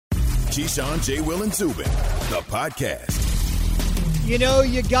Keyshawn, J. Will, and Zubin, the podcast. You know,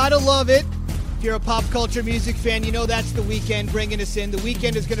 you gotta love it. If you're a pop culture music fan, you know that's The Weeknd bringing us in. The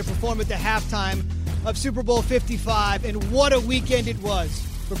Weeknd is going to perform at the halftime of Super Bowl 55, and what a weekend it was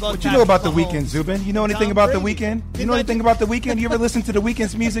for both. What you know about The Weeknd, Zubin? You know anything about The Weeknd? You know anything about The Weeknd? You ever listen to The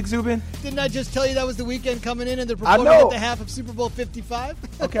Weeknd's music, Zubin? Didn't I just tell you that was The Weeknd coming in and they're performing at the half of Super Bowl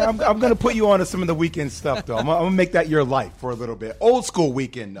 55? Okay, I'm going to put you on to some of The Weeknd stuff, though. I'm going to make that your life for a little bit. Old school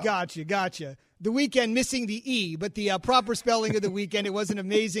Weeknd, though. Gotcha. The Weeknd missing the E, but the proper spelling of The Weeknd. It was an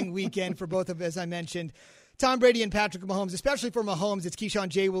amazing weekend for both of, as I mentioned, Tom Brady and Patrick Mahomes, especially for Mahomes. It's Keyshawn,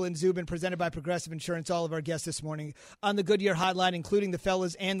 J. Will, and Zubin, presented by Progressive Insurance. All of our guests this morning on the Goodyear Hotline, including the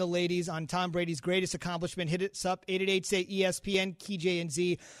fellas and the ladies, on Tom Brady's greatest accomplishment. Hit us up, 888-SAY-ESPN, Key J and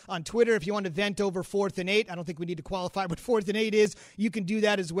Z on Twitter. If you want to vent over 4th and 8, I don't think we need to qualify what 4th and 8 is. You can do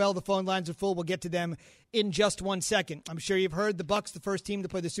that as well. The phone lines are full. We'll get to them in just 1 second. I'm sure you've heard the Bucs, the first team to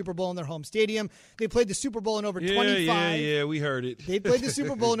play the Super Bowl in their home stadium. They played the Super Bowl in over 25. Yeah, we heard it. They played the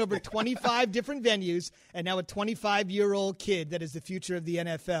Super Bowl in over 25 different venues, and now a 25-year-old kid that is the future of the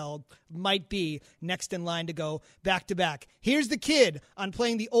NFL might be next in line to go back-to-back. Here's the kid on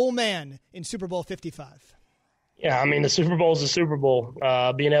playing the old man in Super Bowl 55. Yeah, I mean, the Super Bowl is the Super Bowl.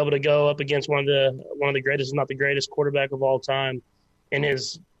 Being able to go up against one of the greatest, if not the greatest, quarterback of all time in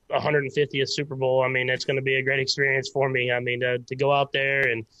his 150th Super Bowl, I mean, it's going to be a great experience for me. I mean, to go out there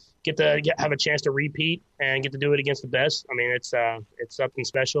and have a chance to repeat and get to do it against the best, I mean, it's something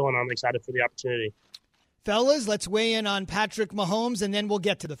special, and I'm excited for the opportunity. Fellas, let's weigh in on Patrick Mahomes, and then we'll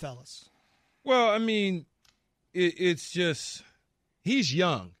get to the fellas. Well, I mean, it's just he's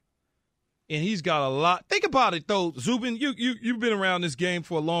young, and he's got a lot. Think about it, though, Zubin. You've been around this game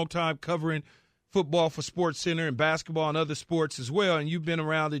for a long time, covering football for SportsCenter and basketball and other sports as well, and you've been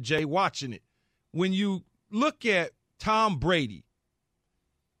around it, Jay, watching it. When you look at Tom Brady,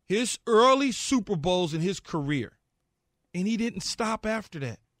 his early Super Bowls in his career, and he didn't stop after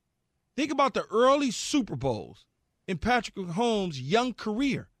that. Think about the early Super Bowls in Patrick Mahomes' young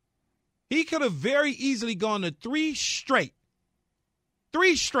career. He could have very easily gone to 3 straight.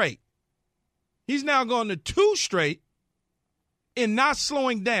 3 straight. He's now gone to 2 straight and not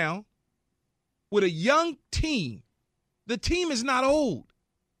slowing down. With a young team, the team is not old.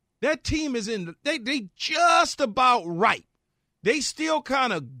 That team is they just about right. They still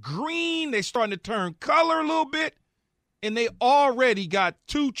kind of green. They're starting to turn color a little bit, and they already got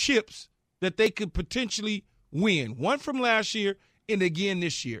 2 chips that they could potentially win. One from last year and again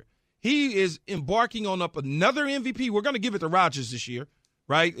this year. He is embarking on up another MVP. We're going to give it to Rodgers this year,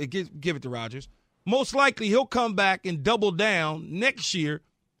 right? Give it to Rodgers. Most likely he'll come back and double down next year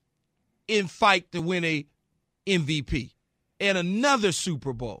in fight to win a MVP and another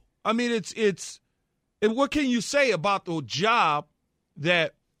Super Bowl. I mean, it's what can you say about the job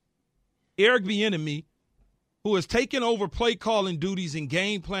that Eric Bieniemy, who has taken over play calling duties in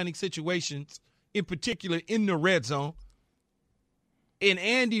game planning situations, in particular in the red zone, and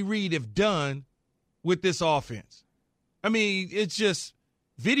Andy Reid have done with this offense? I mean, it's just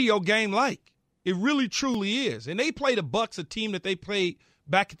video game-like. It really, truly is. And they played the Bucs, a team that they played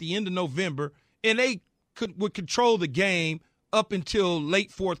back at the end of November, and they would control the game up until late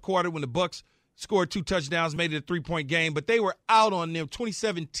fourth quarter when the Bucs scored 2 touchdowns, made it a 3-point game, but they were out on them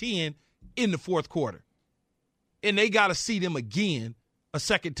 27-10 in the fourth quarter. And they got to see them again a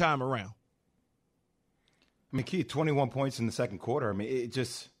second time around. I mean, Key, 21 points in the second quarter. I mean,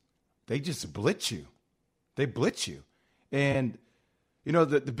 they just blitz you. They blitz you. And, you know,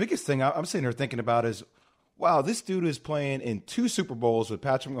 the biggest thing I'm sitting here thinking about is, wow, this dude is playing in 2 Super Bowls with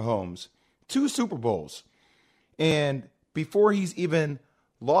Patrick Mahomes, 2 Super Bowls, and before he's even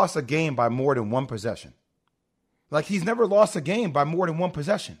lost a game by more than 1 possession. Like, he's never lost a game by more than 1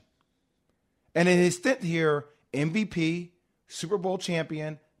 possession. And in his stint here, MVP, Super Bowl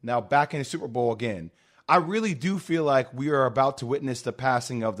champion, now back in the Super Bowl again. I really do feel like we are about to witness the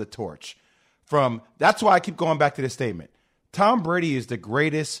passing of the torch. That's why I keep going back to this statement. Tom Brady is the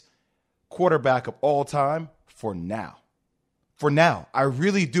greatest quarterback of all time for now. For now, I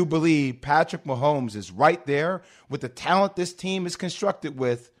really do believe Patrick Mahomes is right there with the talent this team is constructed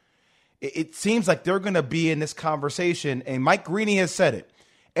with. It seems like they're going to be in this conversation, and Mike Greeny has said it.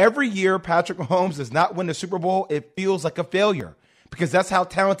 Every year Patrick Mahomes does not win the Super Bowl, it feels like a failure because that's how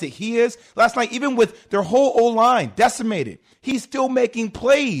talented he is. Last night, even with their whole O-line decimated, he's still making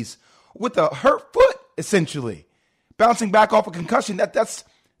plays with a hurt foot, essentially. Bouncing back off a concussion, that's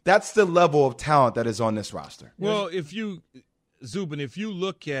the level of talent that is on this roster. Well, Zubin, if you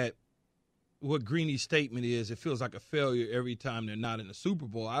look at what Greeny's statement is, it feels like a failure every time they're not in the Super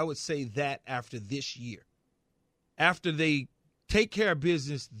Bowl. I would say that after this year. After they take care of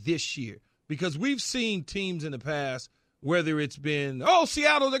business this year. Because we've seen teams in the past, whether it's been,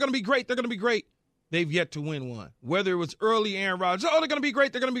 Seattle, they're going to be great, they're going to be great. They've yet to win one. Whether it was early Aaron Rodgers, they're going to be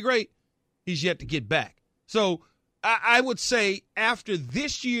great, they're going to be great. He's yet to get back. So I would say after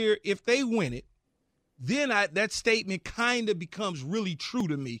this year, if they win it, then that statement kind of becomes really true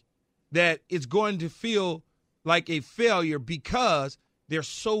to me, that it's going to feel like a failure because they're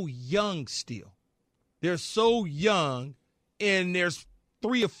so young still. They're so young, and there's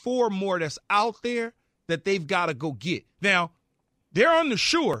 3 or 4 more that's out there that they've got to go get. Now, they're on the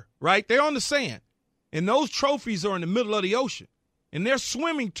shore, right? They're on the sand, and those trophies are in the middle of the ocean, and they're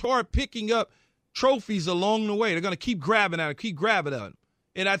swimming toward picking up trophies along the way. They're going to keep grabbing at them.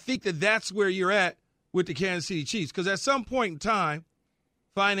 And I think that's where you're at with the Kansas City Chiefs, because at some point in time,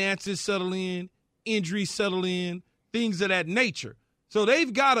 finances settle in, injuries settle in, things of that nature. So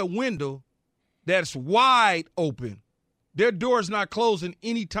they've got a window that's wide open. Their door's not closing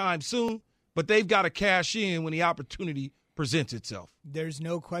anytime soon, but they've got to cash in when the opportunity presents itself. There's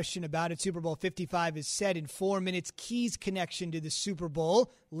no question about it. Super Bowl 55 is set in 4 minutes. Keys connection to the Super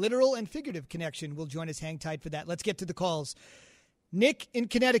Bowl, literal and figurative connection, will join us. Hang tight for that. Let's get to the calls. Nick in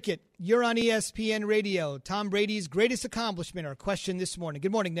Connecticut, you're on ESPN Radio. Tom Brady's greatest accomplishment, our question this morning.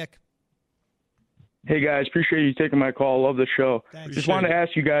 Good morning, Nick. Hey, guys. Appreciate you taking my call. Love the show. Thanks. Just wanted to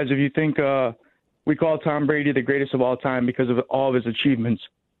ask you guys if you think we call Tom Brady the greatest of all time because of all of his achievements.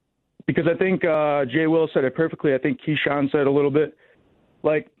 Because I think Jay Will said it perfectly. I think Keyshawn said a little bit.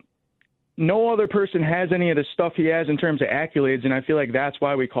 Like, no other person has any of the stuff he has in terms of accolades, and I feel like that's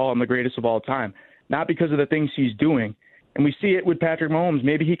why we call him the greatest of all time, not because of the things he's doing. And we see it with Patrick Mahomes.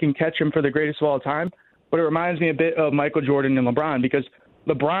 Maybe he can catch him for the greatest of all time, but it reminds me a bit of Michael Jordan and LeBron, because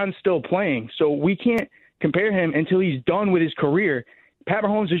LeBron's still playing. So we can't compare him until he's done with his career. Pat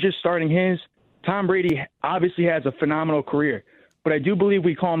Mahomes is just starting his. Tom Brady obviously has a phenomenal career, but I do believe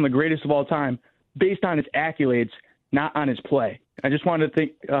we call him the greatest of all time based on his accolades, not on his play. I just wanted to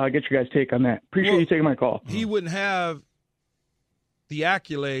get your guys' take on that. Appreciate you taking my call. He wouldn't have the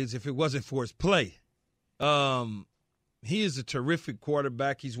accolades if it wasn't for his play. He is a terrific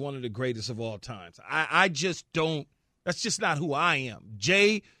quarterback. He's one of the greatest of all times. I just don't – that's just not who I am.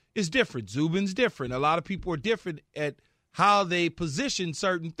 Jay is different. Zubin's different. A lot of people are different at how they position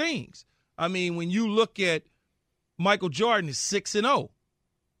certain things. I mean, when you look at Michael Jordan, is 6-0,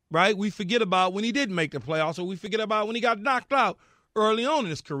 right? We forget about when he didn't make the playoffs, or we forget about when he got knocked out early on in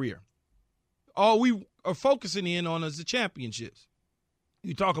his career. All we are focusing in on is the championships.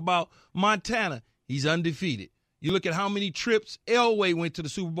 You talk about Montana, he's undefeated. You look at how many trips Elway went to the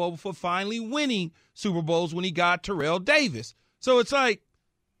Super Bowl before finally winning Super Bowls when he got Terrell Davis. So it's like,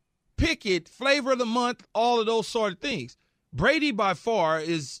 pick it, flavor of the month, all of those sort of things. Brady by far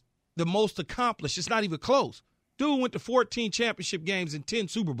is the most accomplished. It's not even close. Dude went to 14 championship games and 10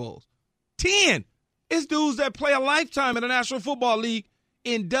 Super Bowls. 10! It's dudes that play a lifetime in the National Football League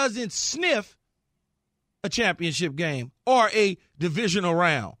and doesn't sniff a championship game or a divisional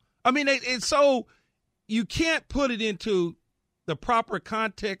round. I mean, it's so you can't put it into the proper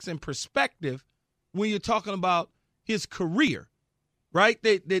context and perspective when you're talking about his career, right?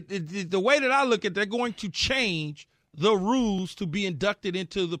 The way that I look at it, they're going to change the rules to be inducted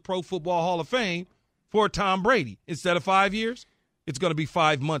into the Pro Football Hall of Fame for Tom Brady. Instead of 5 years, it's going to be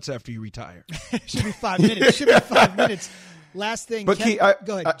 5 months after you retire. It should be 5 minutes. It should be 5 minutes. Last thing. But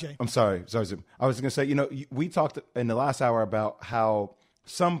go ahead, Jay. I'm sorry. I was going to say, we talked in the last hour about how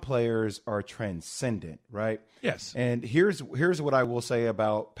some players are transcendent, right? Yes. And here's what I will say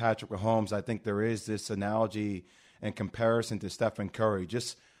about Patrick Mahomes. I think there is this analogy and comparison to Stephen Curry,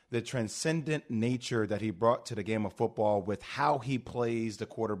 just the transcendent nature that he brought to the game of football with how he plays the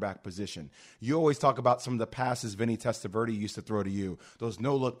quarterback position. You always talk about some of the passes Vinny Testaverde used to throw to you, those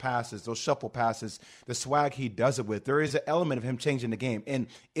no-look passes, those shuffle passes, the swag he does it with. There is an element of him changing the game. And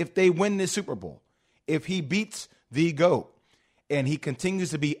if they win this Super Bowl, if he beats the GOAT, and he continues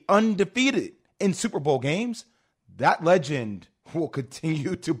to be undefeated in Super Bowl games, that legend will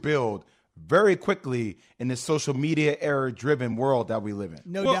continue to build very quickly in this social media era-driven world that we live in.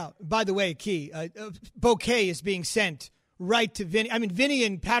 No doubt. By the way, Key, bouquet is being sent right to Vinny. I mean, Vinny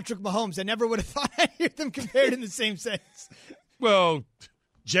and Patrick Mahomes, I never would have thought I'd hear them compared in the same sentence. Well,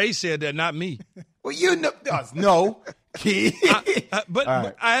 Jay said that, not me. Well, you know, no, Key.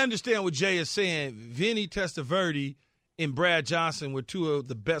 But I understand what Jay is saying. Vinny Testaverde and Brad Johnson were two of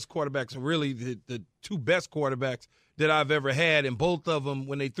the best quarterbacks, and really the two best quarterbacks that I've ever had. And both of them,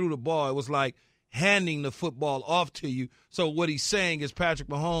 when they threw the ball, it was like handing the football off to you. So what he's saying is Patrick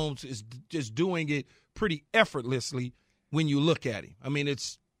Mahomes is just doing it pretty effortlessly when you look at him. I mean,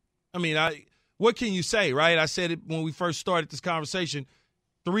 what can you say, right? I said it when we first started this conversation.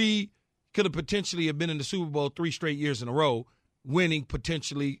 3 could have potentially have been in the Super Bowl 3 straight years in a row, winning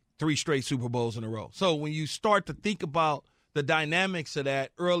potentially 3 straight Super Bowls in a row. So when you start to think about the dynamics of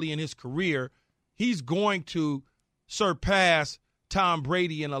that early in his career, he's going to surpass Tom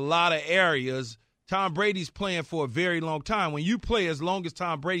Brady in a lot of areas. Tom Brady's playing for a very long time. When you play as long as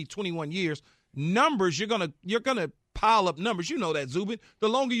Tom Brady, 21 years, numbers, you're gonna pile up numbers. You know that, Zubin. The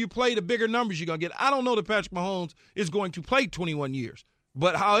longer you play, the bigger numbers you're going to get. I don't know that Patrick Mahomes is going to play 21 years.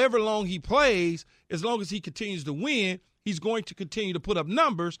 But however long he plays, as long as he continues to win, he's going to continue to put up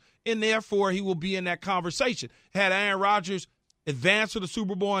numbers, and therefore he will be in that conversation. Had Aaron Rodgers advanced to the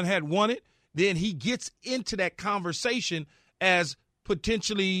Super Bowl and had won it, then he gets into that conversation as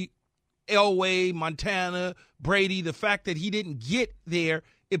potentially Elway, Montana, Brady. The fact that he didn't get there,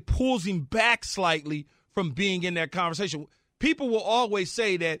 it pulls him back slightly from being in that conversation. People will always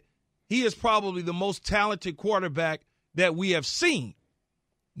say that he is probably the most talented quarterback that we have seen.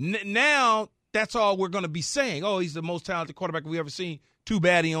 Now, that's all we're going to be saying. Oh, he's the most talented quarterback we've ever seen. Too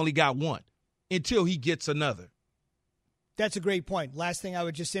bad he only got one until he gets another. That's a great point. Last thing I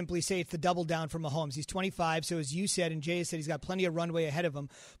would just simply say, it's the double down for Mahomes. He's 25, so as you said and Jay said, he's got plenty of runway ahead of him.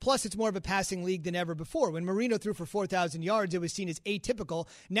 Plus, it's more of a passing league than ever before. When Marino threw for 4,000 yards, it was seen as atypical.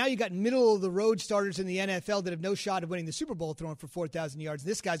 Now you got middle-of-the-road starters in the NFL that have no shot of winning the Super Bowl throwing for 4,000 yards.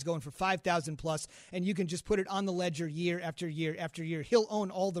 This guy's going for 5,000 plus, and you can just put it on the ledger year after year after year. He'll own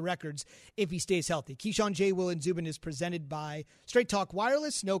all the records if he stays healthy. Keyshawn, J. Will, and Zubin is presented by Straight Talk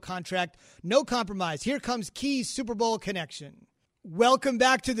Wireless. No contract, no compromise. Here comes Key's Super Bowl connection. Welcome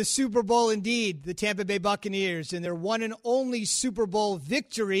back to the Super Bowl, indeed, the Tampa Bay Buccaneers, and their one and only Super Bowl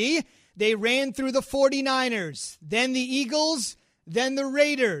victory. They ran through the 49ers, then the Eagles, then the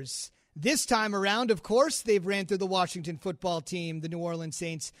Raiders. This time around, of course, they've ran through the Washington football team, the New Orleans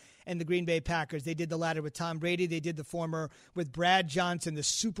Saints, and the Green Bay Packers. They did the latter with Tom Brady. They did the former with Brad Johnson, the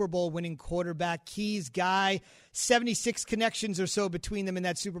Super Bowl winning quarterback, Keys guy. 76 connections or so between them in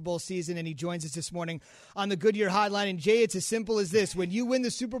that Super Bowl season, and he joins us this morning on the Goodyear Hotline. And Jay, it's as simple as this. When you win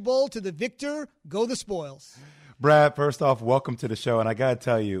the Super Bowl, to the victor go the spoils. Brad, first off, welcome to the show. And I got to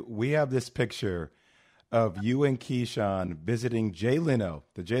tell you, we have this picture of you and Keyshawn visiting Jay Leno,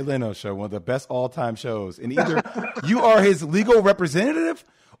 the Jay Leno show, one of the best all-time shows. And either you are his legal representative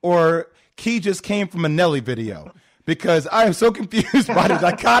or Key just came from a Nelly video, because I am so confused by the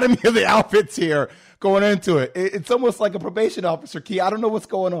dichotomy of the outfits here going into it. It's almost like a probation officer, Key. I don't know what's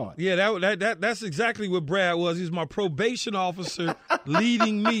going on. Yeah, that's exactly what Brad was. He's my probation officer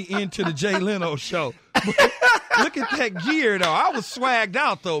leading me into the Jay Leno show. But look at that gear, though. I was swagged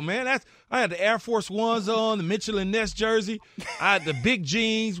out, though, man. I had the Air Force Ones on, the Mitchell & Ness jersey. I had the big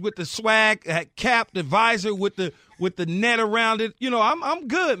jeans with the swag, had cap, the visor with the net around it. You know, I'm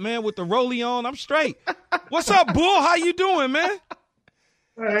good, man, with the rollie on. I'm straight. What's up, Bull? How you doing, man?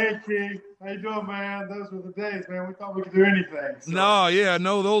 Hey, Key. How you doing, man? Those were the days, man. We thought we could do anything. So.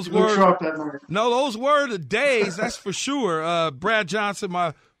 Those were the days, that's for sure. Brad Johnson,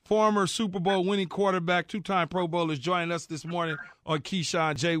 my former Super Bowl winning quarterback, 2-time Pro Bowler, is joining us this morning on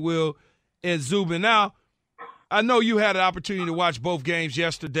Keyshawn, J. Will, and Zubin. Now, I know you had an opportunity to watch both games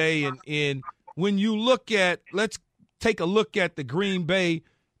yesterday, and when you look at, let's take a look at the Green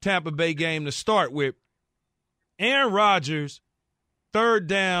Bay-Tampa Bay game to start with. Aaron Rodgers, third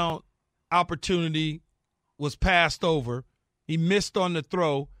down opportunity was passed over. He missed on the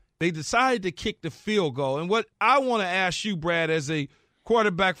throw. They decided to kick the field goal. And what I want to ask you, Brad, as a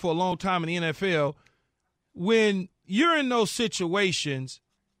quarterback for a long time in the NFL, when you're in those situations,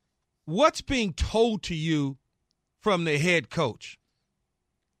 what's being told to you from the head coach?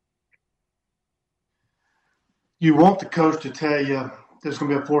 You want the coach to tell you there's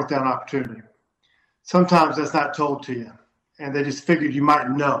going to be a fourth down opportunity. Sometimes that's not told to you, and they just figured you might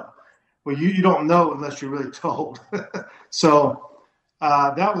know. Well, you don't know unless you're really told. So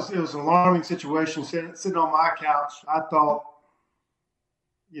it was an alarming situation. Sitting on my couch, I thought,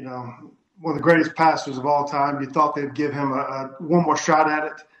 one of the greatest passers of all time. You thought they'd give him one more shot at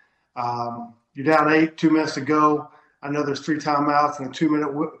it. You're down 8, 2 minutes to go. I know there's 3 timeouts and a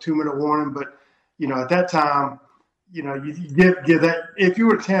 2-minute warning, but at that time, you give that. If you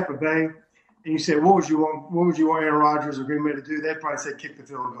were Tampa Bay and you said, what would you want Aaron Rodgers or Green Bay to do? They'd probably say kick the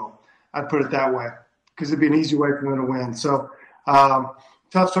field goal. I'd put it that way, because it'd be an easy way for them to win. So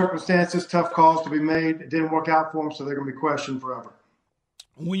tough circumstances, tough calls to be made. It didn't work out for them, so they're going to be questioned forever.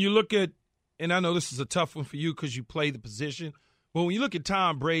 When you look at, and I know this is a tough one for you because you play the position, but when you look at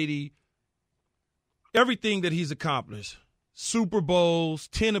Tom Brady, everything that he's accomplished, Super Bowls,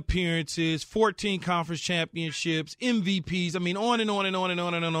 10 appearances, 14 conference championships, MVPs, I mean, on and on and on and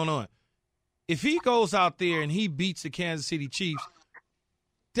on and on and on. if he goes out there and he beats the Kansas City Chiefs,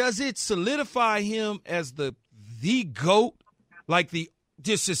 does it solidify him as the GOAT? Like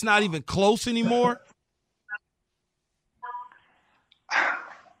it's not even close anymore?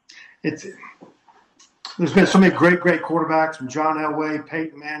 There's been so many great quarterbacks from John Elway,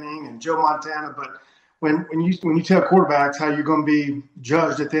 Peyton Manning, and Joe Montana. But when you tell quarterbacks how you're going to be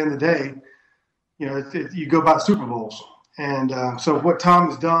judged at the end of the day, you go by Super Bowls. And so what Tom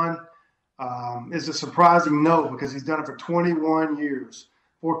has done is a surprising no, because he's done it for 21 years,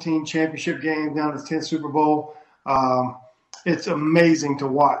 14 championship games, down to his 10th Super Bowl. It's amazing to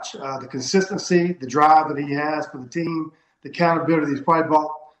watch the consistency, the drive that he has for the team, the accountability he's probably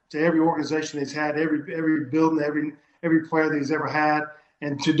brought to every organization he's had, every building, every player that he's ever had.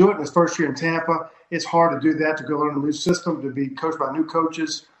 And to do it in his first year in Tampa, it's hard to do that, to go learn a new system, to be coached by new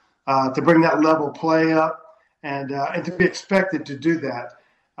coaches, to bring that level of play up, and to be expected to do that.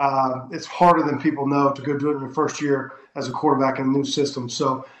 It's harder than people know to go do it in your first year as a quarterback in a new system.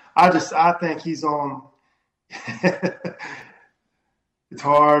 So I think he's on. It's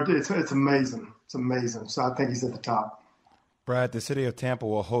hard. It's amazing. It's amazing. So I think he's at the top. Brad, the city of Tampa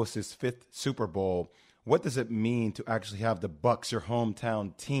will host its 5th Super Bowl. What does it mean to actually have the Bucs, your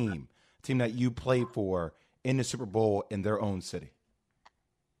hometown team that you played for, in the Super Bowl in their own city?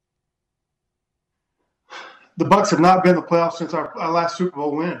 The Bucs have not been in the playoffs since our last Super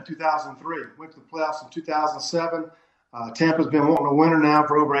Bowl win in 2003. Went to the playoffs in 2007. Tampa's been wanting a winner now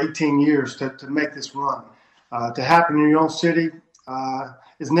for over 18 years to make this run. To happen in your own city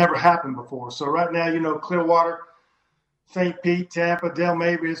has never happened before. So right now, Clearwater, St. Pete, Tampa, Del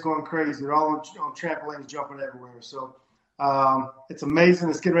Mabry is going crazy. They're all on trampolines jumping everywhere. So it's amazing.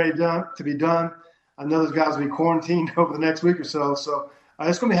 It's getting ready to be done. I know those guys will be quarantined over the next week or so. So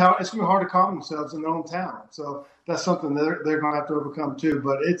it's going to be hard to calm themselves in their own town. So that's something they're going to have to overcome too.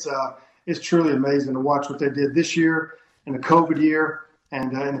 But it's truly amazing to watch what they did this year in the COVID year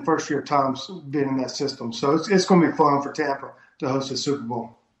and in the first year of Tom's being in that system. So it's going to be fun for Tampa to host the Super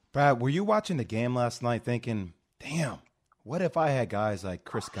Bowl. Brad, were you watching the game last night thinking, damn, what if I had guys like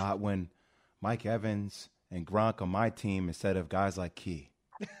Chris Godwin, Mike Evans, and Gronk on my team instead of guys like Key?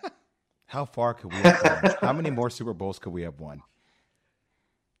 How far could we have gone? How many more Super Bowls could we have won?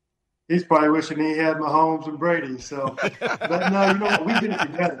 He's probably wishing he had Mahomes and Brady. So, but no, what? We did it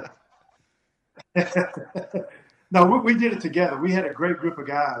together. We did it together. We had a great group of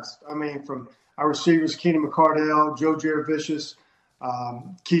guys. I mean, from our receivers, Keenan McCardell, Joe Jaravicious,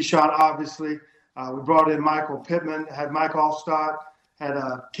 Keyshawn, obviously. We brought in Michael Pittman, had Mike Allstott, had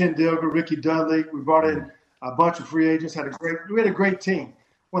Ken Dilger, Ricky Dudley. We brought in a bunch of free agents. We had a great team.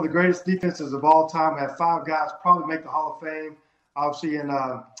 One of the greatest defenses of all time. Had 5 guys probably make the Hall of Fame. Obviously, in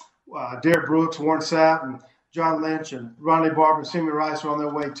Derek Brooks, Warren Sapp, and John Lynch, and Ronnie Barber, and Sammy Rice were on their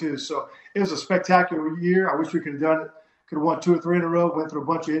way too. So it was a spectacular year. I wish we could have done it. Could have won 2 or 3 in a row. Went through a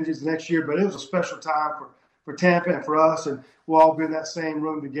bunch of injuries the next year, but it was a special time for Tampa and for us, and we'll all be in that same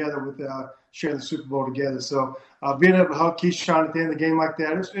room together with sharing the Super Bowl together. So being able to hug Keyshawn at the end of the game like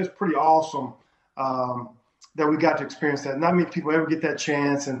that, it's pretty awesome that we got to experience that. Not many people ever get that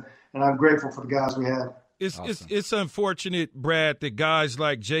chance, and I'm grateful for the guys we had. It's unfortunate, Brad, that guys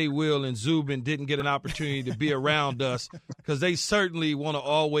like Jay Will and Zubin didn't get an opportunity to be around us, because they certainly want to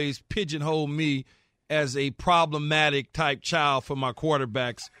always pigeonhole me as a problematic type child for my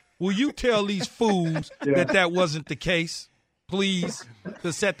quarterbacks. Will you tell these fools that wasn't the case, please,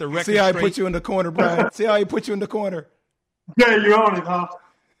 to set the record straight? See how he straight? put you in the corner, Brad? See how he put you in the corner? Yeah, you're on it, huh?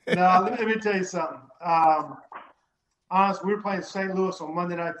 Now, let me tell you something. Honestly, we were playing St. Louis on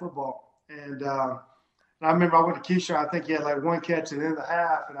Monday Night Football, and I remember I went to Keyshawn. I think he had like 1 catch at the end of the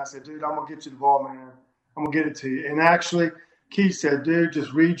half, and I said, dude, I'm going to get you the ball, man. I'm going to get it to you. And actually, Keith said, dude,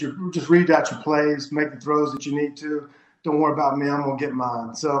 just read out your plays, make the throws that you need to. Don't worry about me. I'm going to get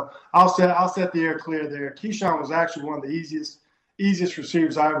mine. So I'll set the air clear there. Keyshawn was actually one of the easiest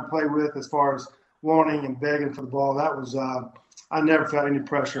receivers I ever played with as far as wanting and begging for the ball. That was I never felt any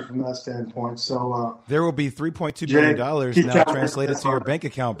pressure from that standpoint. So there will be $3.2 billion now translated to your bank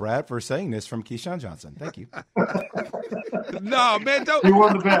account, Brad, for saying this from Keyshawn Johnson. Thank you. No, man, don't. You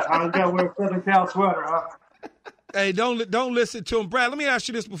won the bet. I got to wear a Southern Cal sweater, huh? Hey, don't listen to him. Brad, let me ask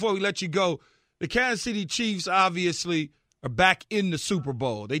you this before we let you go. The Kansas City Chiefs obviously are back in the Super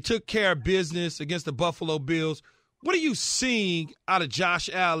Bowl. They took care of business against the Buffalo Bills. What are you seeing out of Josh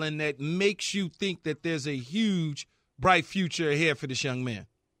Allen that makes you think that there's a huge, bright future ahead for this young man?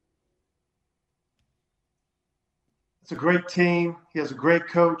 It's a great team. He has a great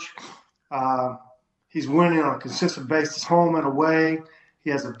coach. He's winning on a consistent basis, home and away.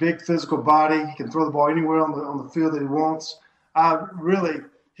 He has a big physical body. He can throw the ball anywhere on the field that he wants.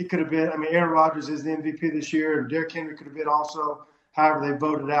 he could have been. I mean, Aaron Rodgers is the MVP this year, and Derrick Henry could have been also. However, they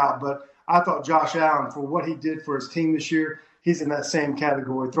voted out. But I thought Josh Allen, for what he did for his team this year, he's in that same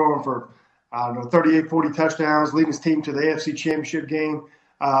category, throwing for, 38, 40 touchdowns, leading his team to the AFC Championship game.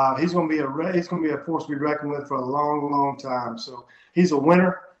 He's going to be a force to be reckoned with for a long, long time. So he's a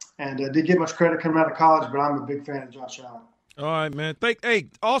winner, and didn't get much credit coming out of college, but I'm a big fan of Josh Allen. All right, man.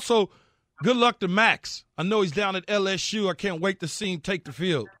 Also, good luck to Max. I know he's down at LSU. I can't wait to see him take the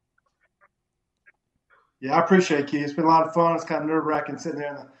field. Yeah, I appreciate it, Keith. It's been a lot of fun. It's kind of nerve-wracking sitting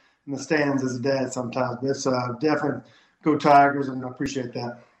there in the stands as a dad sometimes. But it's definitely go Tigers, and I appreciate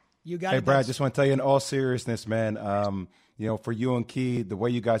that. You got it. Hey, Brad, just want to tell you in all seriousness, man, for you and Key, the way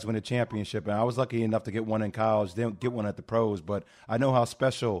you guys win a championship, and I was lucky enough to get one in college, didn't get one at the pros, but I know how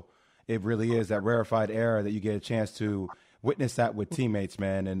special it really is, that rarefied era that you get a chance to witness that with teammates,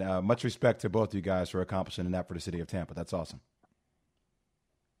 man, and much respect to both of you guys for accomplishing that for the city of Tampa. That's awesome.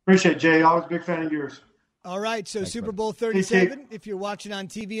 Appreciate it, Jay. Always a big fan of yours. All right, so Thanks, Super Bowl 37, if you're watching on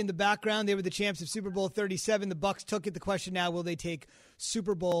TV in the background, they were the champs of Super Bowl 37. The Bucs took it. The question now, will they take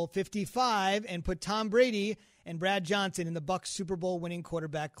Super Bowl 55 and put Tom Brady and Brad Johnson in the Bucs Super Bowl winning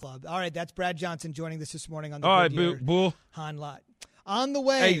quarterback club? All right, that's Brad Johnson joining us this morning on the Goodyear Bull. Han Lot. On the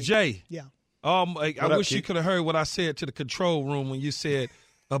way. Hey, Jay. Yeah. I wish you could have heard what I said to the control room when you said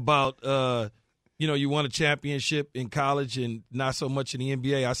about you won a championship in college and not so much in the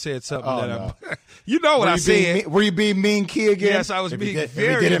NBA. I said something you know what I said. Were you being mean, Key, again? Yes, I was being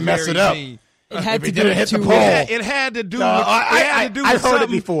very, didn't mess very it up. mean. It had to do hit the with pole. It had to do with I've heard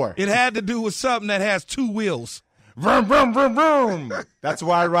it before. It had to do with something that has two wheels. Vroom, vroom, vroom, vroom. That's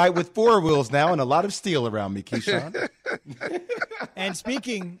why I ride with four wheels now and a lot of steel around me, Keyshawn. And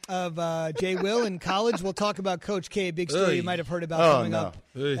speaking of Jay Will in college, we'll talk about Coach K, a big story you might have heard about coming up.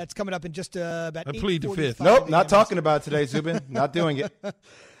 That's coming up in just about 8:45. I plead the fifth. Nope, not talking about it today, Zubin. Not doing it.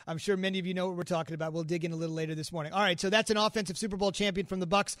 I'm sure many of you know what we're talking about. We'll dig in a little later this morning. All right, so that's an offensive Super Bowl champion from the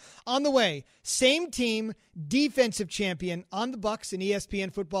Bucs. On the way, same team, defensive champion on the Bucs, an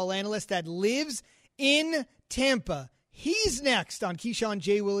ESPN football analyst that lives in Tampa. He's next on Keyshawn,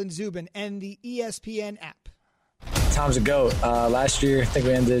 J. Will, and Zubin and the ESPN app. Tom's a GOAT. Last year, I think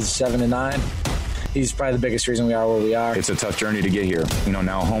we ended 7-9. He's probably the biggest reason we are where we are. It's a tough journey to get here.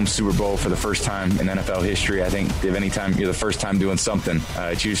 Now home Super Bowl for the first time in NFL history. I think if any time you're the first time doing something,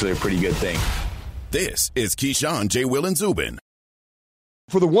 it's usually a pretty good thing. This is Keyshawn, J. Will, and Zubin.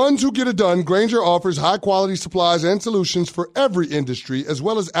 For the ones who get it done, Grainger offers high-quality supplies and solutions for every industry, as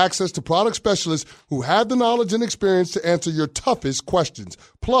well as access to product specialists who have the knowledge and experience to answer your toughest questions.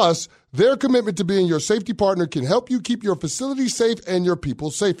 Plus, their commitment to being your safety partner can help you keep your facility safe and your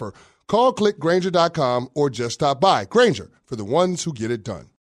people safer. Call, click Grainger.com, or just stop by. Grainger, for the ones who get it done.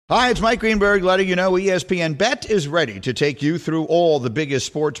 Hi, it's Mike Greenberg letting you know ESPN Bet is ready to take you through all the biggest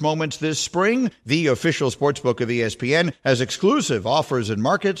sports moments this spring. The official sportsbook of ESPN has exclusive offers and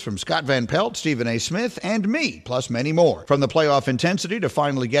markets from Scott Van Pelt, Stephen A. Smith, and me, plus many more. From the playoff intensity to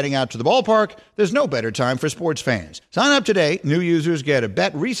finally getting out to the ballpark, there's no better time for sports fans. Sign up today. New users get a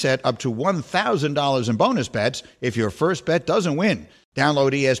bet reset up to $1,000 in bonus bets if your first bet doesn't win.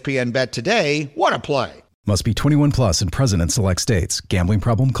 Download ESPN Bet today. What a play. Must be 21 plus and present in select states. Gambling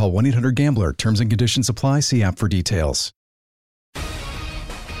problem? Call 1-800-GAMBLER. Terms and conditions apply. See app for details.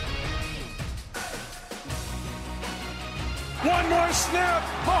 One more snap.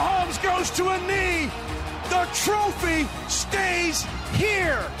 Mahomes goes to a knee. The trophy stays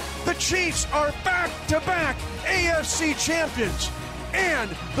here. The Chiefs are back-to-back AFC champions.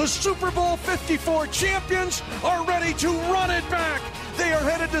 And the Super Bowl 54 champions are ready to run it back. They are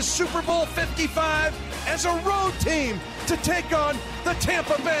headed to Super Bowl 55 as a road team to take on the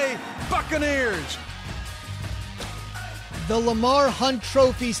Tampa Bay Buccaneers. The Lamar Hunt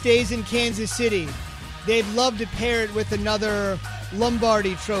Trophy stays in Kansas City. They'd love to pair it with another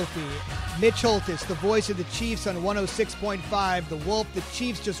Lombardi Trophy. Mitch Holthus, the voice of the Chiefs on 106.5. The Wolf, the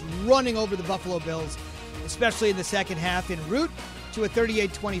Chiefs just running over the Buffalo Bills, especially in the second half, en route to a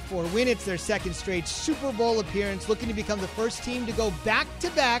 38-24 win. It's their second straight Super Bowl appearance, looking to become the first team to go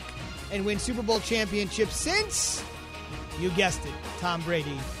back-to-back and win Super Bowl championships since, you guessed it, Tom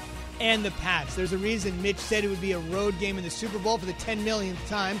Brady and the Pats. There's a reason Mitch said it would be a road game in the Super Bowl for the 10 millionth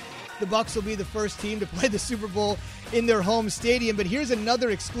time. The Bucs will be the first team to play the Super Bowl in their home stadium. But here's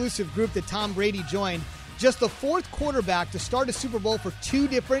another exclusive group that Tom Brady joined. Just the fourth quarterback to start a Super Bowl for two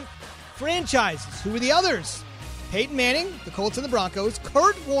different franchises. Who were the others? Peyton Manning, the Colts and the Broncos.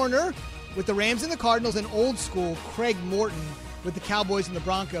 Kurt Warner with the Rams and the Cardinals. And old school Craig Morton with the Cowboys and the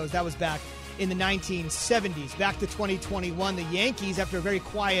Broncos. That was back in the 1970s. Back to 2021, the Yankees, after a very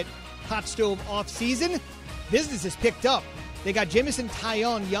quiet hot stove offseason, business has picked up They got Jamison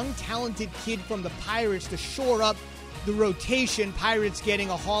Tyone, young, talented kid from the Pirates, to shore up the rotation. Pirates getting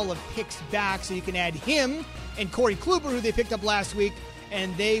a haul of picks back, so you can add him and Corey Kluber, who they picked up last week,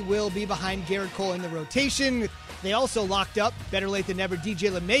 and they will be behind Garrett Cole in the rotation. They also locked up, better late than never, DJ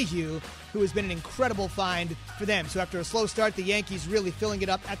LeMahieu, who has been an incredible find for them. So after a slow start, the Yankees really filling it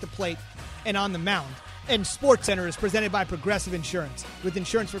up at the plate and on the mound. And SportsCenter is presented by Progressive Insurance, with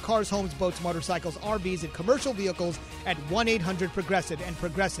insurance for cars, homes, boats, motorcycles, RVs, and commercial vehicles at 1-800-PROGRESSIVE and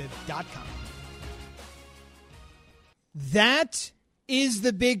Progressive.com. That is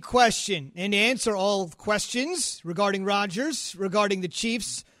the big question. And to answer all questions regarding Rodgers, regarding the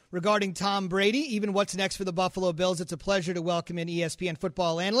Chiefs, regarding Tom Brady, even what's next for the Buffalo Bills, it's a pleasure to welcome in ESPN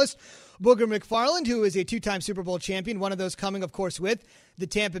football analyst Booger McFarland, who is a two-time Super Bowl champion, one of those coming, of course, with the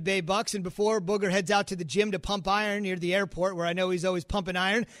Tampa Bay Bucks. And before Booger heads out to the gym to pump iron near the airport, where I know he's always pumping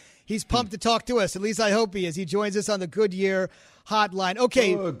iron, he's pumped to talk to us. At least I hope he is. He joins us on the Goodyear hotline.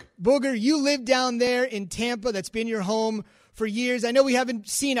 Okay, Booger, you live down there in Tampa. That's been your home for years. I know we haven't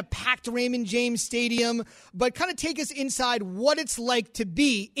seen a packed Raymond James Stadium, but kind of take us inside what it's like to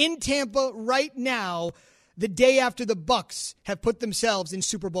be in Tampa right now, the day after the Bucks have put themselves in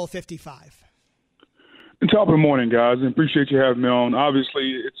Super Bowl 55. Top of the morning, guys, and appreciate you having me on.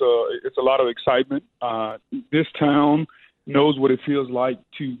 Obviously, it's a lot of excitement. This town knows what it feels like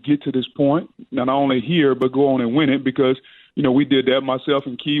to get to this point, not only here, but go on and win it, because, you know, we did that. Myself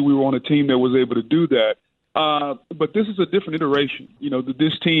and Key, we were on a team that was able to do that. But this is a different iteration. You know,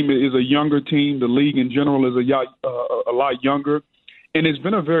 this team is a younger team. The league in general is a lot younger. And it's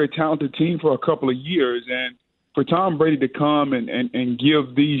been a very talented team for a couple of years. And for Tom Brady to come and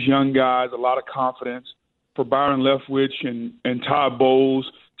give these young guys a lot of confidence, for Byron Leftwich and Todd Bowles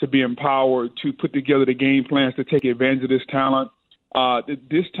to be empowered to put together the game plans to take advantage of this talent,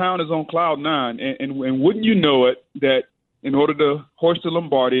 this town is on cloud nine. And wouldn't you know it, that in order to hoist the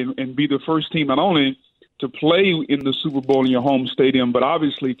Lombardi and be the first team not only to play in the Super Bowl in your home stadium, but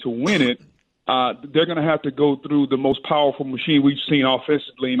obviously to win it, they're going to have to go through the most powerful machine we've seen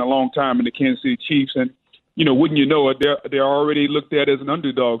offensively in a long time in the Kansas City Chiefs. And, you know, wouldn't you know it, they're already looked at as an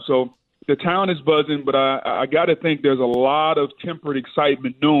underdog. So the town is buzzing, but I got to think there's a lot of tempered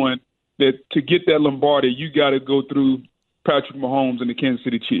excitement knowing that to get that Lombardi, you got to go through Patrick Mahomes and the Kansas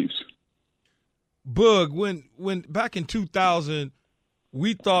City Chiefs. Boog, when back in 2000,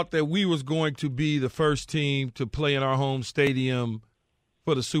 we thought that we was going to be the first team to play in our home stadium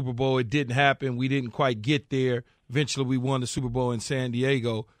for the Super Bowl. It didn't happen. We didn't quite get there. Eventually, we won the Super Bowl in San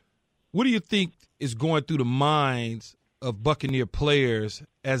Diego. What do you think is going through the minds of Buccaneer players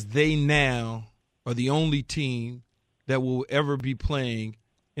as they now are the only team that will ever be playing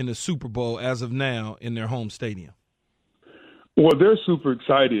in the Super Bowl as of now in their home stadium? Well, they're super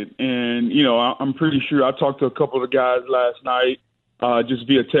excited. And, you know, I'm pretty sure I talked to a couple of guys last night just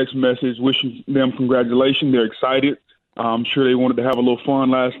via text message, wishing them congratulations. They're excited. I'm sure they wanted to have a little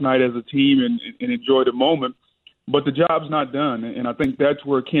fun last night as a team and enjoy the moment. But the job's not done, and I think that's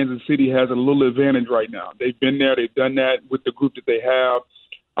where Kansas City has a little advantage right now. They've been there. They've done that with the group that they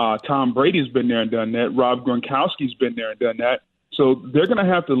have. Tom Brady's been there and done that. Rob Gronkowski's been there and done that. So they're going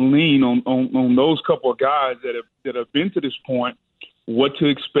to have to lean on those couple of guys that have been to this point, what to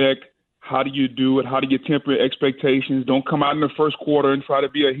expect, how do you do it, how do you temper expectations, don't come out in the first quarter and try to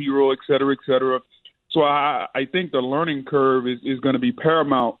be a hero, et cetera, et cetera. So I think the learning curve is going to be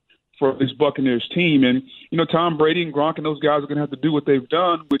paramount for this Buccaneers team. And, you know, Tom Brady and Gronk and those guys are going to have to do what they've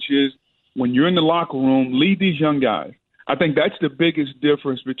done, which is when you're in the locker room, lead these young guys. I think that's the biggest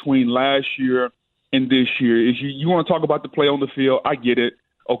difference between last year and this year is you want to talk about the play on the field. I get it.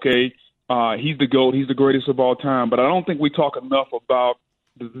 Okay. He's the GOAT. He's the greatest of all time. But I don't think we talk enough about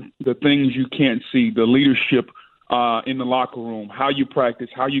the things you can't see, the leadership in the locker room, how you practice,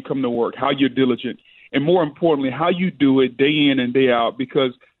 how you come to work, how you're diligent, and more importantly, how you do it day in and day out,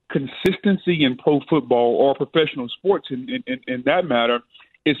 because consistency in pro football or professional sports in that matter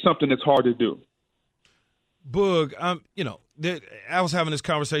is something that's hard to do. Boog, I was having this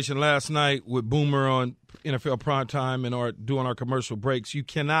conversation last night with Boomer on NFL Primetime and doing our commercial breaks. You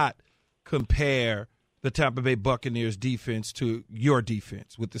cannot compare the Tampa Bay Buccaneers defense to your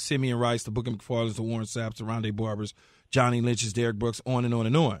defense with the Simeon Rice, the Booger McFarlands, the Warren Sapps, the Rondé Barbers, Johnny Lynch's, Derrick Brooks, on and on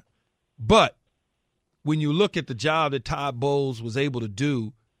and on. But when you look at the job that Todd Bowles was able to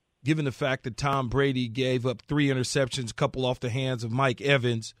do, given the fact that Tom Brady gave up 3 interceptions, a couple off the hands of Mike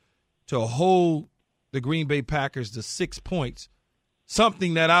Evans, to hold the Green Bay Packers to 6 points,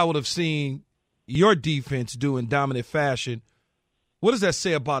 something that I would have seen your defense do in dominant fashion. What does that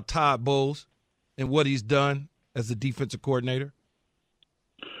say about Todd Bowles and what he's done as the defensive coordinator?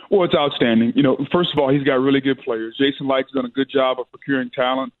 Well, it's outstanding. First of all, he's got really good players. Jason Licht's done a good job of procuring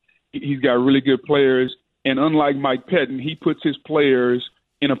talent. He's got really good players. And unlike Mike Pettin, he puts his players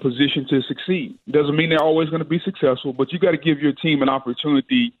in a position to succeed. Doesn't mean they're always going to be successful, but you got to give your team an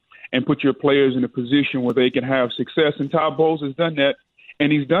opportunity and put your players in a position where they can have success. And Todd Bowles has done that,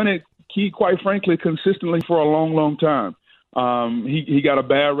 and he's done it, quite frankly, consistently for a long, long time. He got a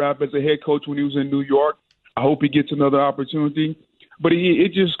bad rap as a head coach when he was in New York. I hope he gets another opportunity. But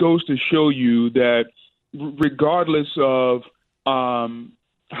it just goes to show you that regardless of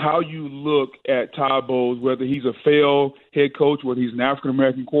how you look at Todd Bowles, whether he's a failed head coach, whether he's an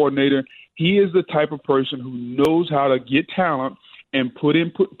African-American coordinator, he is the type of person who knows how to get talent and put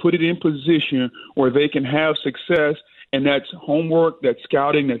it in position where they can have success. And that's homework, that's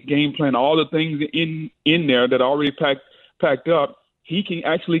scouting, that's game plan, all the things in there that are already packed up. He can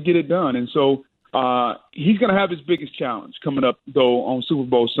actually get it done. And so he's going to have his biggest challenge coming up, though, on Super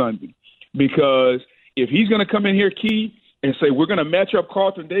Bowl Sunday. Because if he's going to come in here, Key, and say we're going to match up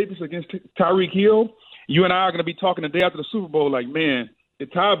Carlton Davis against Tyreek Hill, you and I are going to be talking the day after the Super Bowl like, man,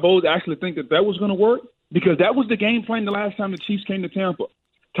 did Todd Bowles actually think that was going to work? Because that was the game plan the last time the Chiefs came to Tampa.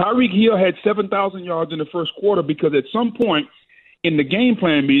 Tyreek Hill had 7,000 yards in the first quarter because at some point in the game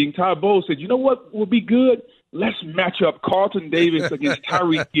plan meeting, Todd Bowles said, you know what will be good? Let's match up Carlton Davis against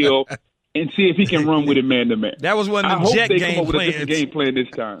Tyreek Hill and see if he can run with it man-to-man. That was one of the jet game plans. I hope they come up with a different game plan this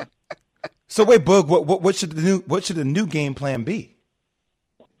time. So wait, Boog, what should the new game plan be?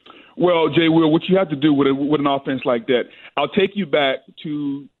 Well, Jay Will, what you have to do with an offense like that, I'll take you back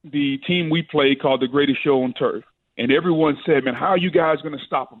to the team we played called the Greatest Show on Turf. And everyone said, man, how are you guys going to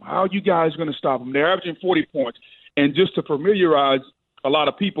stop them? How are you guys going to stop them? They're averaging 40 points. And just to familiarize a lot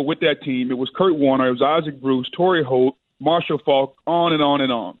of people with that team, it was Kurt Warner, it was Isaac Bruce, Torrey Holt, Marshall Faulk, on and on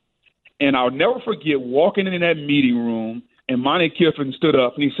and on. And I'll never forget walking in that meeting room, and Monty Kiffin stood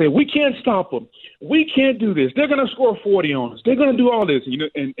up and he said, we can't stop them. We can't do this. They're going to score 40 on us. They're going to do all this.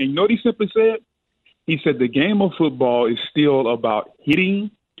 And you know what he simply said? He said the game of football is still about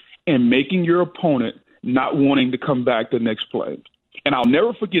hitting and making your opponent not wanting to come back the next play. And I'll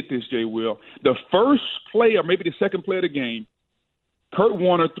never forget this, Jay Will. The first play, or maybe the second play of the game, Kurt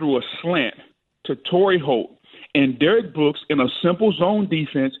Warner threw a slant to Torrey Holt, and Derek Brooks, in a simple zone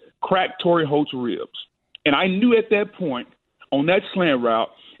defense, cracked Torrey Holt's ribs. And I knew at that point on that slant route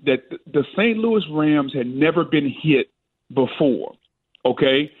that the St. Louis Rams had never been hit before,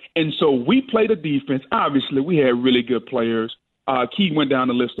 okay? And so we played a defense. Obviously, we had really good players. Key went down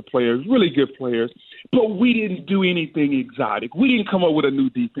the list of players, really good players, but we didn't do anything exotic. We didn't come up with a new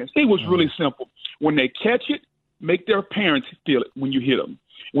defense. It was really simple. When they catch it, make their parents feel it when you hit them.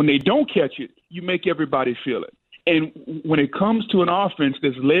 When they don't catch it, you make everybody feel it. And when it comes to an offense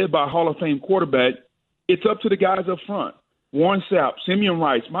that's led by a Hall of Fame quarterback, it's up to the guys up front. Warren Sapp, Simeon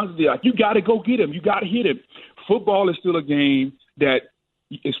Rice, you got to go get him. You got to hit him. Football is still a game that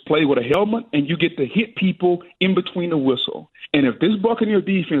is played with a helmet, and you get to hit people in between the whistle. And if this Buccaneer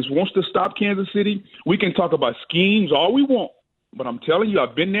defense wants to stop Kansas City, we can talk about schemes all we want. But I'm telling you,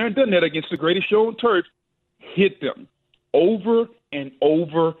 I've been there and done that against the Greatest Show on Turf. Hit them over and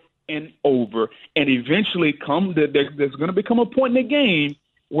over and over. And eventually there's going to become a point in the game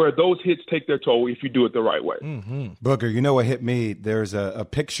where those hits take their toll if you do it the right way. Mm-hmm. Booger, you know what hit me? There's a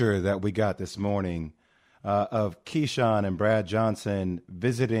picture that we got this morning of Keyshawn and Brad Johnson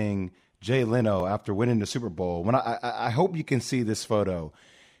visiting Jay Leno after winning the Super Bowl. When I hope you can see this photo.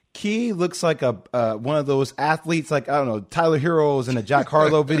 Key looks like one of those athletes, like, I don't know, Tyler Heroes in a Jack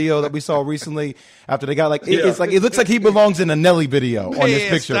Harlow video that we saw recently after they got it looks like he belongs in a Nelly video on this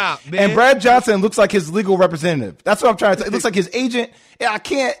picture. Stop, and Brad Johnson looks like his legal representative. That's what I'm trying to say. It looks like his agent. I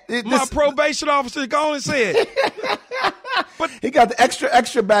can't. My probation officer go and say it. But he got the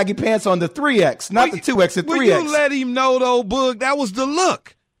extra baggy pants on, the 3X, not the 2X, the 3X. Will you let him know, though, Boog, that was the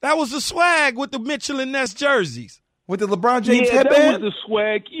look. That was the swag with the Mitchell and Ness jerseys. With the LeBron James headband? That was the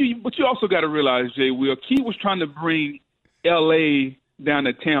swag. But you also got to realize, Jay Will, Key was trying to bring L.A. down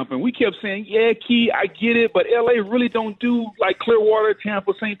to Tampa. And we kept saying, yeah, Key, I get it, but L.A. really don't do like Clearwater,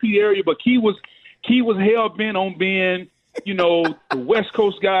 Tampa, St. Pete area. But Key was hell-bent on being, the West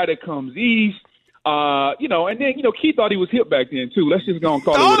Coast guy that comes east. And then, Key thought he was hip back then, too. Let's just go and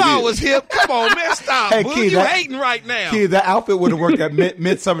call it what it is. I was hip. Come on, man. Stop. Hey, Key, you hating right now. Key, that outfit would have worked at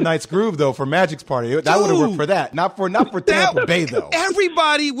Midsummer Night's Groove, though, for Magic's party. That would have worked for that. Not for Tampa Bay, though.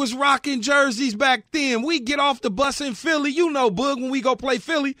 Everybody was rocking jerseys back then. We get off the bus in Philly. Boog, when we go play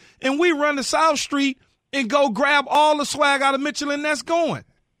Philly, and we run to South Street and go grab all the swag out of Mitchell and Ness going.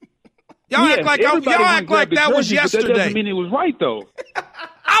 Y'all act like that was yesterday. That doesn't mean it was right, though.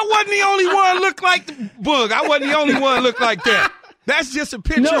 I wasn't the only one look like Boog. I wasn't the only one look like that. That's just a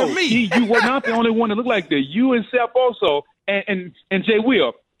picture of me. You were not the only one that looked like that. You and Sap also, and Jay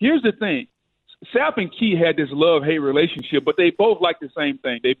Will. Here's the thing. Sap and Key had this love-hate relationship, but they both liked the same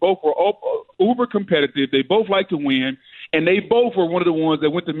thing. They both were uber competitive. They both liked to win, and they both were one of the ones that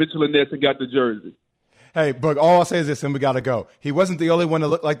went to Mitchell and Ness and got the jersey. Hey, Boog, all I'll say is this, and we got to go. He wasn't the only one that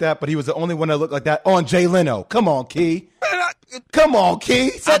looked like that, but he was the only one that looked like that on Jay Leno. Come on, Key. Come on, Key.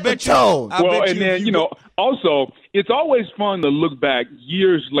 Set the tone. Well, and then, also, it's always fun to look back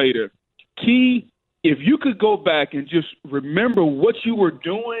years later. Key, if you could go back and just remember what you were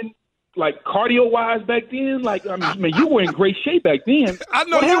doing, like cardio-wise back then, you were in great shape back then. I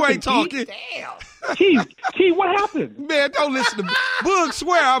know you ain't talking. Damn. Key, what happened? Man, don't listen to Boog.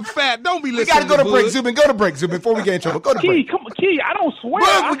 Swear I'm fat. Don't be listening. We got to go to break, Zubin. Go to break, Zubin, before we get in trouble. Go to break. Come on, Key, I don't swear.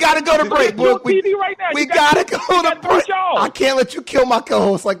 Boog, we got to go to break, Boog. TV right now. We got to go to break. I can't let you kill my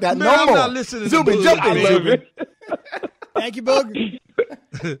co-host like that. Man, no I'm more. not listening to Zubin, Boog. jump in, Zubin. Thank you, Boog.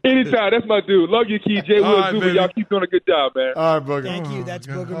 Anytime. That's my dude. Love you, Key. Jay Will, Zubin. Y'all keep doing a good job, man. All right, Booger. Thank you. That's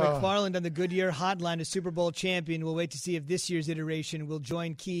Booger McFarland on the Goodyear Hotline, a Super Bowl champion. We'll wait to see if this year's iteration will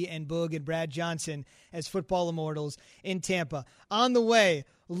join Key and Boog and Brad Johnson as football immortals in Tampa. On the way,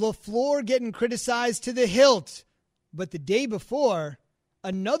 LaFleur getting criticized to the hilt. But the day before,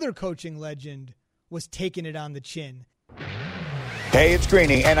 another coaching legend was taking it on the chin. Hey, it's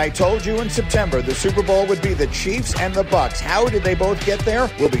Greeny, and I told you in September the Super Bowl would be the Chiefs and the Bucks. How did they both get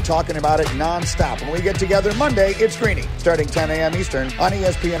there? We'll be talking about it nonstop. When we get together Monday, it's Greeny, starting 10 a.m. Eastern on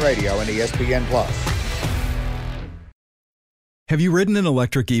ESPN Radio and ESPN+. Have you ridden an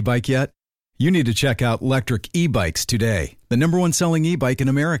electric e-bike yet? You need to check out Electric E-Bikes today, the #1 selling e-bike in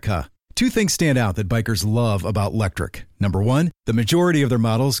America. Two things stand out that bikers love about Electric. Number one, the majority of their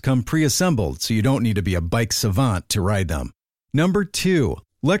models come pre-assembled, so you don't need to be a bike savant to ride them. Number two,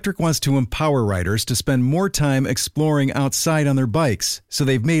 Electric wants to empower riders to spend more time exploring outside on their bikes, so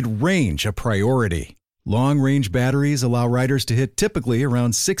they've made range a priority. Long-range batteries allow riders to hit typically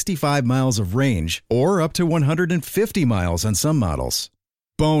around 65 miles of range, or up to 150 miles on some models.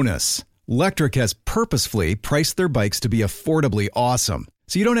 Bonus, Electric has purposefully priced their bikes to be affordably awesome,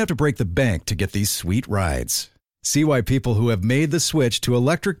 so you don't have to break the bank to get these sweet rides. See why people who have made the switch to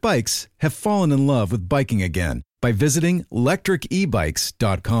electric bikes have fallen in love with biking again by visiting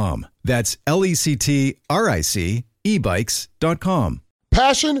lectricebikes.com. That's LECTRIC ebikes.com.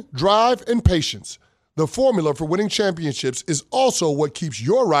 Passion, drive, and patience. The formula for winning championships is also what keeps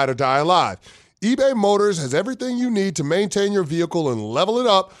your ride or die alive. eBay Motors has everything you need to maintain your vehicle and level it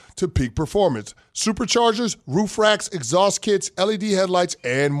up to peak performance. Superchargers, roof racks, exhaust kits, LED headlights,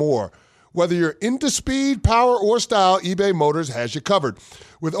 and more. Whether you're into speed, power, or style, eBay Motors has you covered.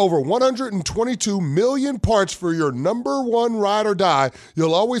 With over 122 million parts for your number one ride or die,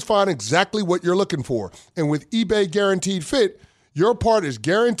 you'll always find exactly what you're looking for. And with eBay Guaranteed Fit, your part is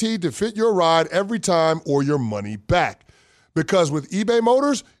guaranteed to fit your ride every time or your money back. Because with eBay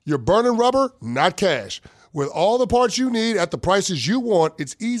Motors, you're burning rubber, not cash. With all the parts you need at the prices you want,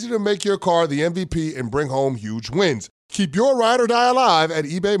 it's easy to make your car the MVP and bring home huge wins. Keep your ride or die alive at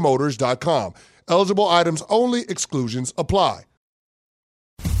ebaymotors.com. Eligible items only. Exclusions apply.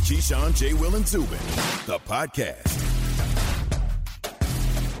 Keyshawn, J. Will, and Zubin, the podcast.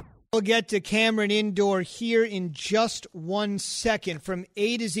 We'll get to Cameron Indoor here in just 1 second. From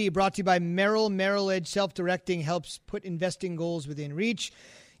A to Z, brought to you by Merrill. Merrill Edge Self-Directing helps put investing goals within reach.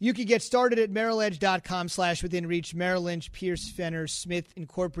 You can get started at merrilledge.com/withinreach. Merrill Lynch, Pierce, Fenner, Smith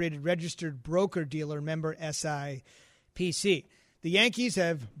Incorporated, registered broker-dealer, member SIPC. The Yankees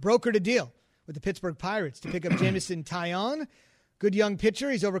have brokered a deal with the Pittsburgh Pirates to pick up Jameson Taillon. Good young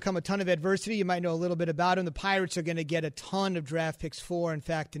pitcher. He's overcome a ton of adversity. You might know a little bit about him. The Pirates are going to get a ton of draft picks in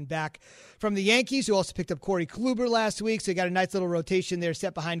fact, and back from the Yankees, who also picked up Corey Kluber last week. So they got a nice little rotation there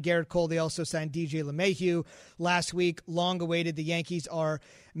set behind Garrett Cole. They also signed DJ LeMahieu last week. Long awaited. The Yankees are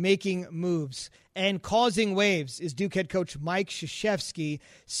making moves. And causing waves is Duke head coach Mike Krzyzewski.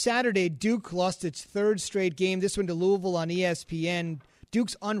 Saturday, Duke lost its third straight game, this one to Louisville on ESPN.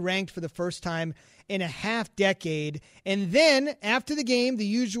 Duke's unranked for the first time in a half-decade. And then, after the game, the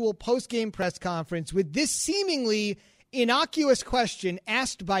usual post-game press conference with this seemingly innocuous question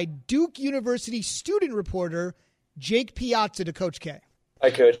asked by Duke University student reporter Jake Piazza to Coach K.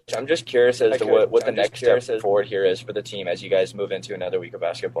 Hi, Coach. I'm just curious as to what the next step forward here is for the team as you guys move into another week of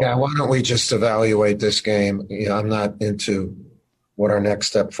basketball. Yeah, why don't we just evaluate this game? I'm not into what our next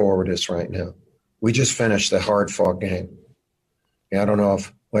step forward is right now. We just finished the hard-fought game. I don't know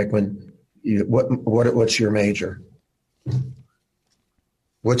if, what's your major?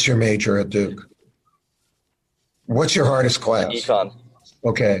 What's your major at Duke? What's your hardest class? Econ.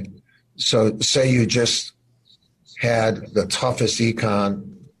 Okay. So say you just had the toughest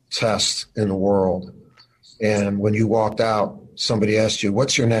econ test in the world. And when you walked out, somebody asked you,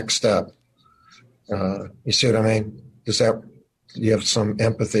 what's your next step? You see what I mean? You have some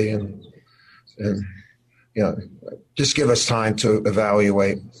empathy and just give us time to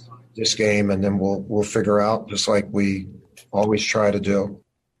evaluate this game, and then we'll figure out, just like we always try to do.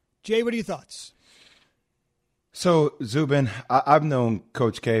 Jay, what are your thoughts? So, Zubin, I've known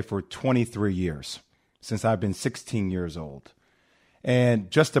Coach K for 23 years, since I've been 16 years old.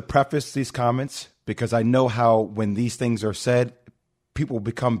 And just to preface these comments, because I know how when these things are said, people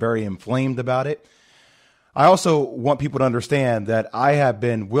become very inflamed about it. I also want people to understand that I have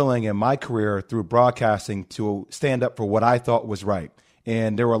been willing in my career through broadcasting to stand up for what I thought was right.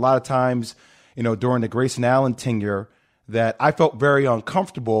 And there were a lot of times, during the Grayson Allen tenure that I felt very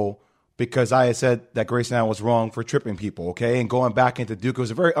uncomfortable because I had said that Grayson Allen was wrong for tripping people, okay? And going back into Duke, it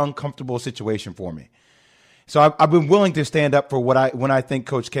was a very uncomfortable situation for me. So I've been willing to stand up for when I think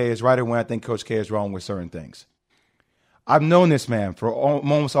Coach K is right or when I think Coach K is wrong with certain things. I've known this man for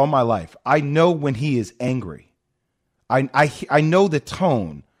almost all my life. I know when he is angry. I know the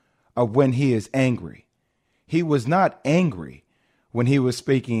tone of when he is angry. He was not angry when he was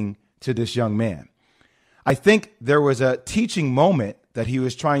speaking to this young man. I think there was a teaching moment that he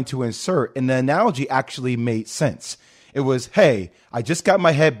was trying to insert, and the analogy actually made sense. It was, hey, I just got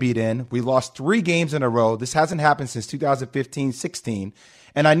my head beat in. We lost 3 games in a row. This hasn't happened since 2015-16,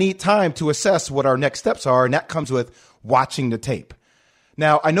 and I need time to assess what our next steps are, and that comes with watching the tape.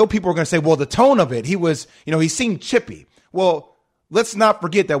 Now, I know people are going to say, well, the tone of it, he seemed chippy. Well, let's not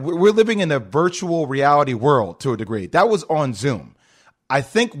forget that we're living in a virtual reality world to a degree. That was on Zoom. I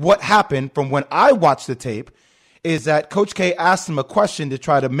think what happened from when I watched the tape is that Coach K asked him a question to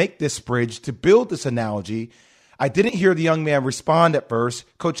try to make this bridge, to build this analogy. I didn't hear the young man respond at first.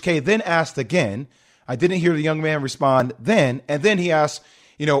 Coach K then asked again. I didn't hear the young man respond then. And then he asked,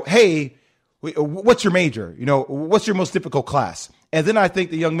 hey, what's your major? What's your most difficult class? And then I think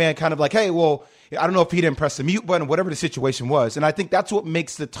the young man kind of like, hey, well, I don't know if he didn't press the mute button, whatever the situation was. And I think that's what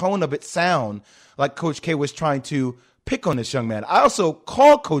makes the tone of it sound like Coach K was trying to pick on this young man. I also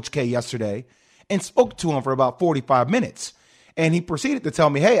called Coach K yesterday and spoke to him for about 45 minutes. And he proceeded to tell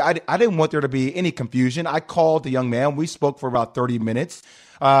me, hey, I didn't want there to be any confusion. I called the young man. We spoke for about 30 minutes.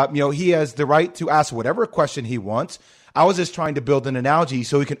 He has the right to ask whatever question he wants. I was just trying to build an analogy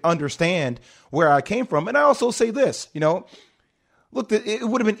so he can understand where I came from. And I also say this, look, it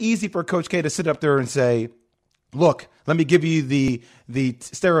would have been easy for Coach K to sit up there and say, look, let me give you the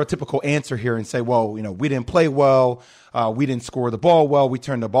stereotypical answer here and say, well, we didn't play well. We didn't score the ball well. We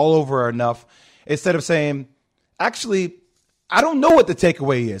turned the ball over enough. Instead of saying, actually, I don't know what the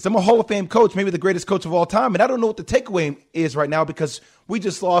takeaway is. I'm a Hall of Fame coach, maybe the greatest coach of all time, and I don't know what the takeaway is right now because we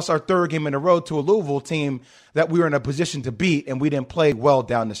just lost our 3rd game in a row to a Louisville team that we were in a position to beat, and we didn't play well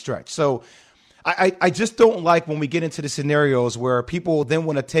down the stretch. So I just don't like when we get into the scenarios where people then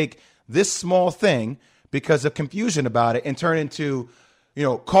want to take this small thing because of confusion about it and turn into,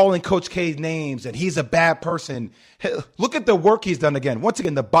 calling Coach K's names and he's a bad person. Hey, look at the work he's done again. Once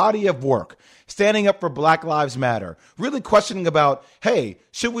again, the body of work, standing up for Black Lives Matter, really questioning about, hey,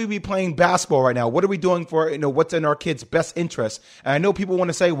 should we be playing basketball right now? What are we doing for, what's in our kids' best interest? And I know people want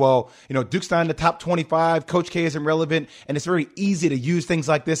to say, well, Duke's not in the top 25. Coach K isn't relevant. And it's very easy to use things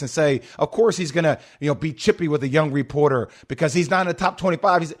like this and say, of course, he's going to, be chippy with a young reporter because he's not in the top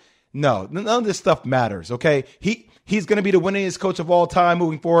 25. No, none of this stuff matters. Okay. He's going to be the winningest coach of all time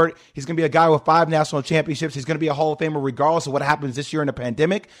moving forward. He's going to be a guy with 5 national championships. He's going to be a Hall of Famer regardless of what happens this year in the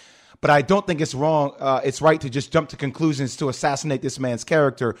pandemic. But I don't think it's wrong. It's right to just jump to conclusions to assassinate this man's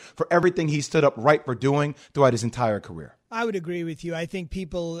character for everything he stood up right for doing throughout his entire career. I would agree with you. I think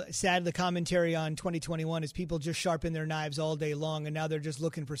people, sad the commentary on 2021 is people just sharpen their knives all day long, and now they're just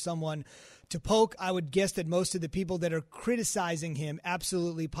looking for someone to poke. I would guess that most of the people that are criticizing him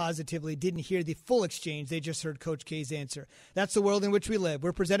absolutely positively didn't hear the full exchange. They just heard Coach K's answer. That's the world in which we live.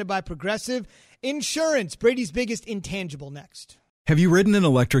 We're presented by Progressive Insurance. Brady's biggest intangible next. Have you ridden an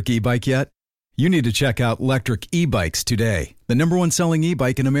electric e-bike yet? You need to check out Electric E-Bikes today, the #1 selling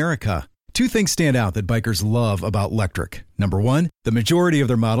e-bike in America. 2 things stand out that bikers love about Electric. Number 1, the majority of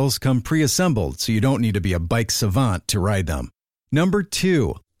their models come pre-assembled, so you don't need to be a bike savant to ride them. Number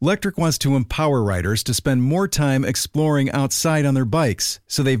 2, Electric wants to empower riders to spend more time exploring outside on their bikes,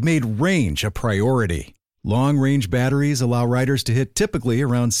 so they've made range a priority. Long-range batteries allow riders to hit typically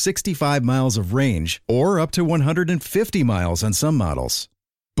around 65 miles of range, or up to 150 miles on some models.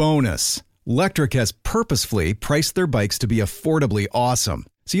 Bonus, Electric has purposefully priced their bikes to be affordably awesome,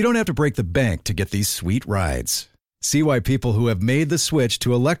 so you don't have to break the bank to get these sweet rides. See why people who have made the switch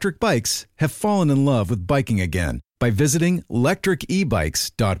to electric bikes have fallen in love with biking again. by visiting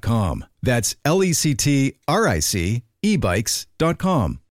lectricebikes.com. That's LECTRIC ebikes.com.